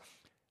us,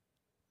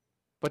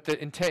 but the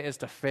intent is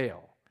to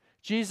fail.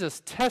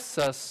 Jesus tests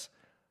us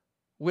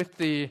with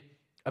the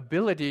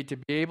ability to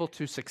be able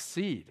to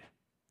succeed.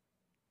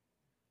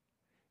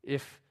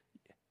 If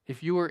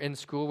you were in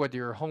school, whether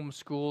you're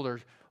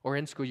homeschooled or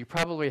in school, you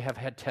probably have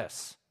had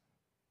tests.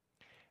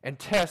 And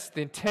tests,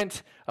 the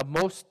intent of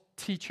most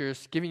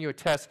teachers giving you a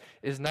test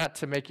is not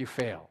to make you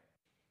fail.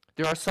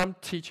 There are some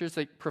teachers,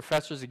 like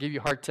professors, that give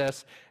you hard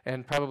tests,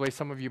 and probably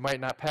some of you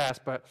might not pass,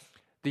 but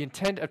the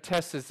intent of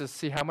tests is to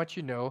see how much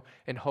you know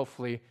and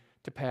hopefully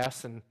to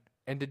pass and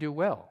to do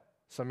well.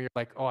 Some of you are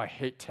like, oh, I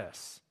hate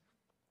tests.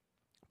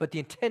 But the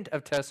intent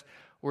of tests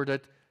were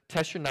to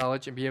test your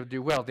knowledge and be able to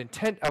do well. The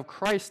intent of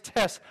Christ's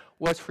test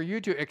was for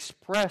you to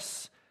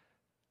express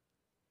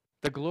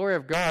the glory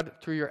of God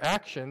through your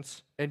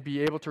actions and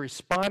be able to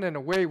respond in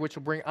a way which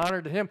will bring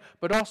honor to Him,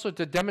 but also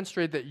to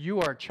demonstrate that you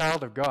are a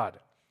child of God,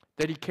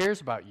 that He cares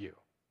about you.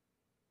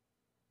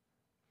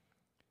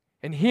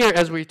 And here,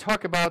 as we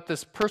talk about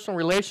this personal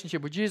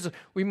relationship with Jesus,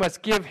 we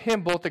must give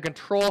Him both the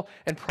control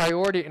and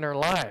priority in our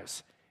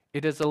lives.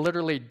 It is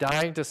literally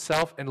dying to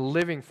self and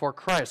living for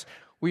Christ.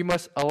 We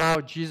must allow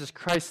Jesus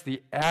Christ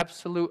the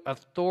absolute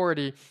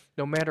authority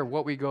no matter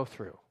what we go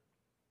through.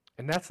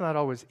 And that's not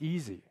always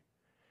easy.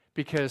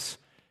 Because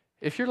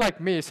if you're like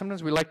me,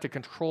 sometimes we like to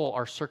control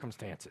our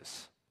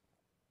circumstances.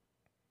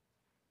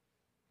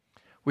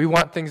 We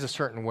want things a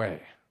certain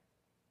way.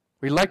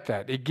 We like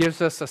that. It gives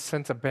us a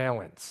sense of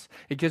balance.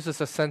 It gives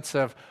us a sense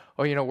of,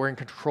 we're in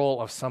control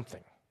of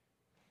something.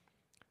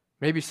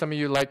 Maybe some of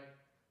you like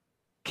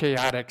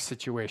chaotic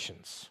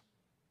situations.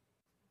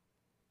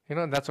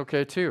 And that's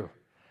okay too.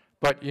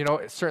 But,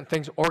 certain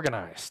things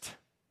organized.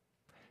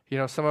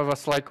 Some of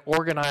us like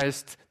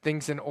organized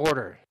things in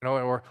order,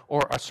 or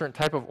a certain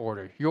type of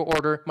order. Your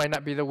order might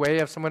not be the way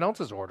of someone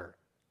else's order.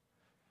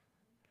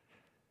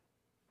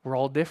 We're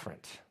all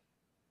different.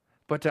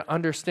 But to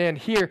understand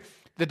here,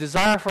 the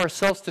desire for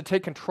ourselves to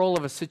take control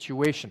of a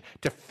situation,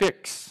 to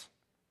fix.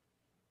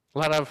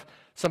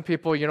 Some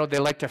people, they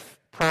like to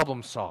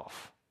problem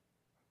solve,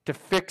 to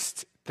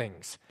fix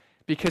things,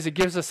 because it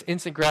gives us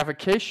instant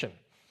gratification.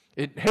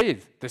 Hey,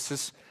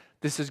 this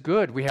is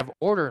good. We have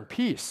order and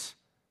peace.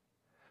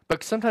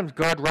 But sometimes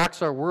God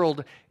rocks our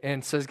world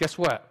and says, guess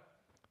what?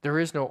 There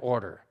is no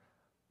order.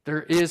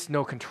 There is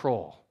no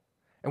control.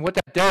 And what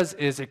that does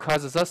is it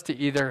causes us to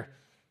either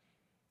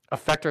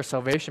affect our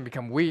salvation,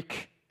 become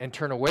weak, and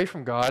turn away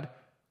from God,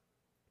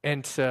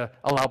 and to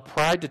allow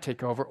pride to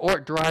take over, or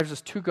it drives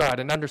us to God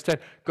and understand,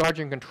 God,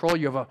 you're in control.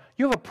 You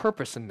have a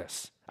purpose in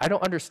this. I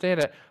don't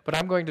understand it, but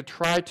I'm going to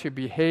try to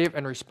behave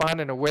and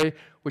respond in a way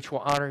which will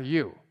honor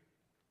you.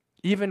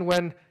 Even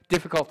when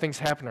difficult things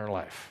happen in our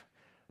life,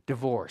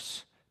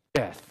 divorce,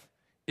 death,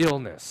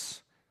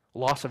 illness,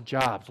 loss of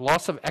jobs,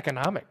 loss of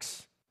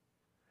economics.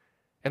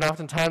 And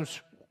oftentimes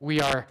we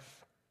are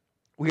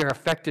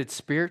affected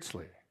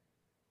spiritually.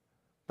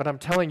 But I'm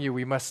telling you,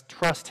 we must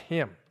trust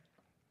Him.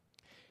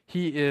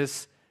 He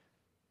is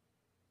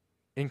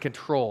in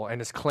control and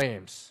His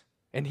claims.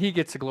 And He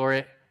gets the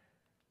glory,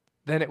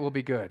 then it will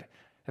be good.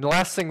 And the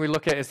last thing we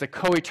look at is the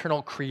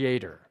co-eternal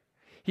Creator.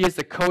 He is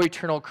the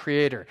co-eternal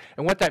Creator.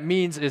 And what that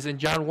means is in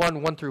John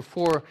 1 through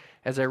 4,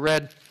 as I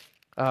read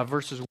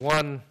verses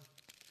 1,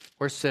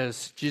 where it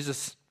says,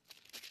 Jesus,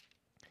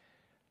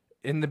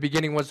 in the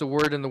beginning was the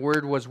Word, and the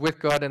Word was with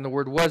God, and the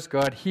Word was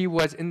God. He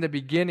was in the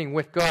beginning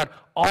with God.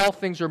 All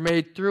things were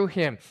made through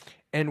Him,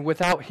 and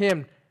without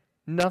Him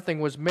nothing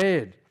was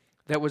made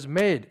that was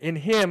made. In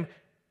Him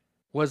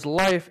was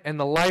life, and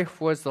the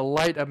life was the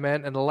light of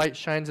men, and the light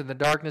shines in the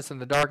darkness,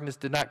 and the darkness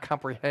did not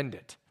comprehend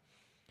it.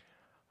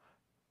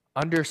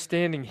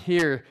 Understanding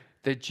here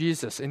that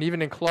Jesus, and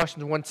even in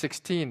Colossians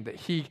 1:16, that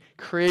He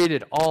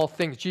created all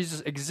things.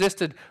 Jesus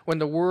existed when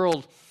the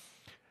world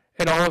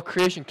and all of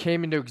creation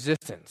came into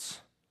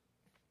existence.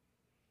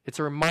 It's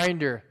a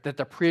reminder that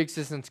the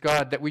pre-existence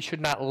God, that we should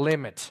not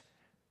limit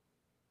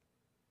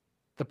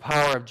the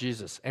power of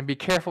Jesus. And be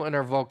careful in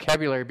our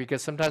vocabulary,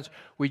 because sometimes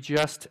we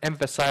just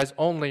emphasize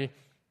only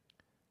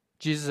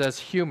Jesus as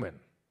human.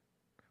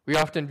 We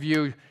often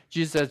view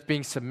Jesus as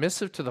being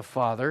submissive to the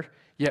Father,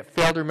 yet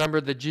fail to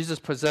remember that Jesus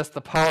possessed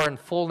the power and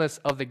fullness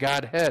of the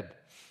Godhead.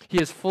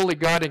 He is fully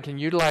God and can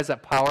utilize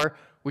that power,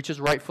 which is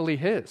rightfully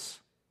his.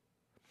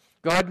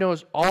 God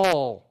knows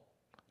all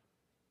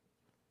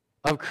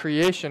of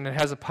creation and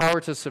has the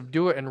power to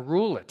subdue it and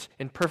rule it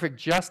in perfect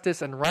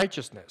justice and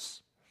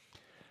righteousness.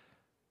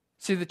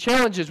 See, the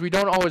challenge is we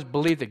don't always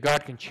believe that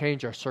God can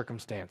change our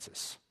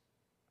circumstances.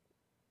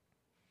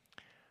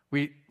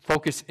 We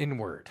focus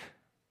inward.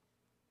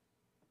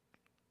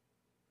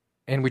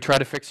 And we try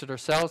to fix it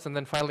ourselves, and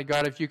then finally,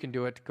 God, if you can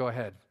do it, go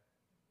ahead.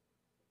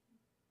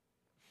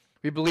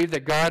 We believe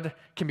that God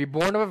can be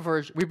born of a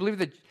virgin. We believe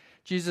that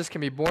Jesus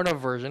can be born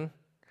of a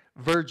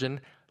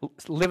virgin,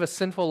 live a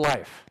sinful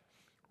life,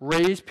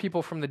 raise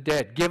people from the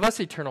dead, give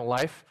us eternal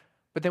life,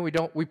 but then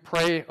we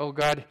pray, oh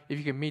God, if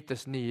you can meet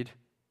this need.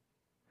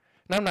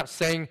 And I'm not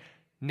saying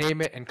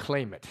name it and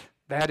claim it.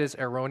 That is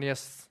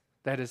erroneous.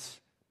 That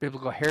is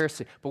biblical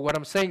heresy. But what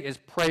I'm saying is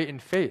pray in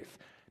faith,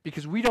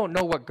 because we don't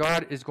know what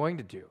God is going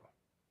to do.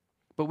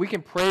 But we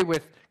can pray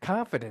with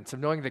confidence of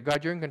knowing that,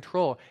 God, you're in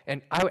control,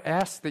 and I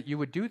ask that you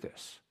would do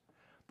this.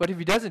 But if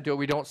he doesn't do it,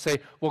 we don't say,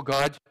 well,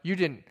 God, you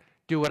didn't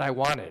do what I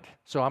wanted,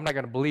 so I'm not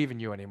going to believe in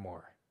you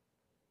anymore.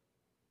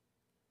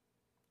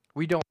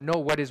 We don't know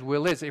what his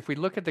will is. If we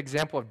look at the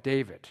example of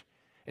David,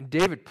 and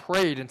David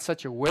prayed in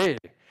such a way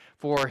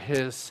for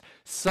his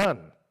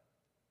son,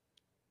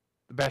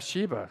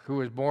 Bathsheba, who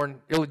was born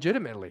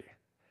illegitimately.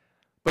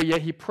 But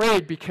yet he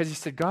prayed because he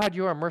said, God,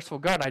 you are a merciful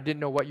God, and I didn't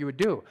know what you would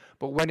do.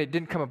 But when it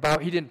didn't come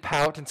about, he didn't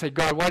pout and say,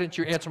 God, why didn't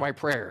you answer my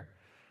prayer?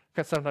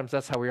 Because sometimes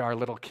that's how we are,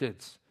 little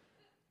kids.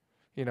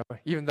 You know,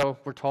 even though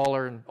we're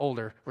taller and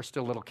older, we're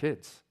still little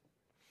kids.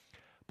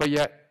 But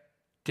yet,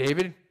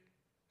 David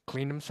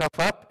cleaned himself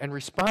up and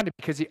responded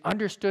because he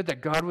understood that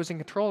God was in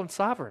control and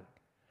sovereign.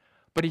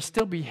 But he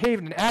still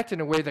behaved and acted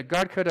in a way that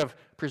God could have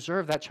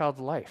preserved that child's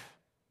life.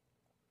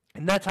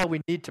 And that's how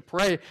we need to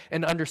pray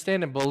and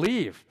understand and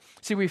believe.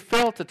 See, we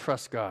fail to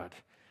trust God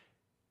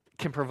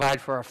can provide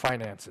for our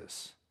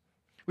finances.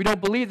 We don't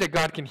believe that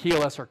God can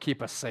heal us or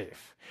keep us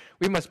safe.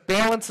 We must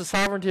balance the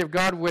sovereignty of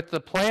God with the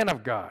plan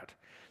of God.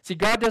 See,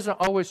 God doesn't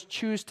always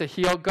choose to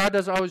heal. God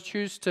doesn't always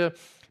choose to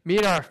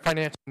meet our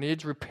financial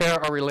needs, repair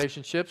our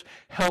relationships,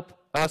 help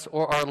us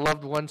or our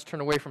loved ones turn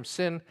away from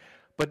sin.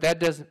 But that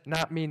does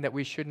not mean that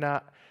we should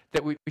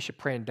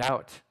pray in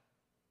doubt.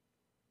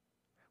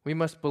 We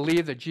must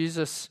believe that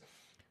Jesus,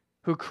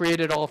 who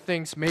created all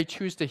things, may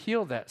choose to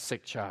heal that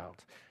sick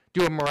child,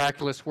 do a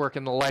miraculous work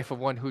in the life of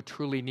one who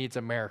truly needs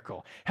a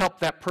miracle, help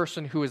that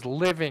person who is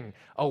living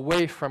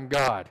away from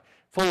God,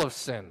 full of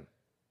sin.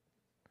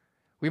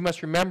 We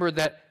must remember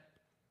that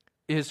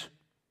is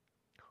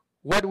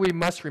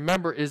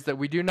that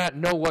we do not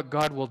know what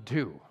God will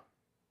do,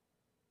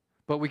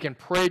 but we can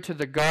pray to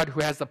the God who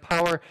has the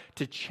power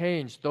to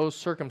change those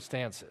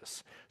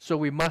circumstances. So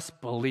we must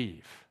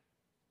believe.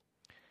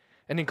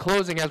 And in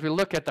closing, as we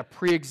look at the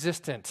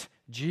pre-existent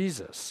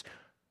Jesus,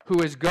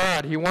 who is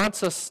God, he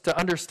wants us to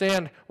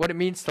understand what it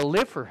means to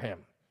live for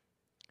him.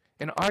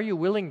 And are you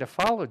willing to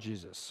follow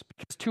Jesus?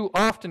 Because too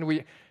often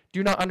we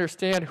do not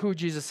understand who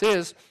Jesus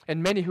is,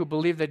 and many who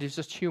believe that he's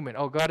just human.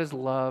 Oh, God is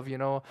love,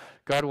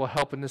 God will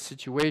help in this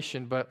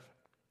situation, but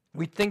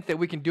we think that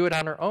we can do it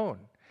on our own.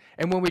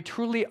 And when we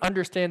truly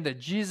understand that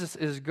Jesus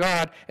is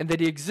God and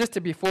that he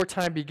existed before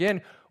time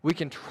began, we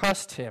can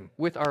trust him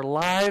with our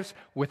lives,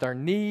 with our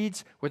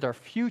needs, with our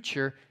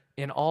future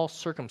in all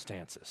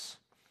circumstances.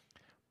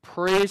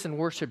 Praise and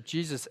worship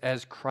Jesus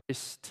as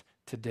Christ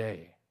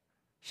today.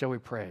 Shall we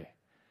pray?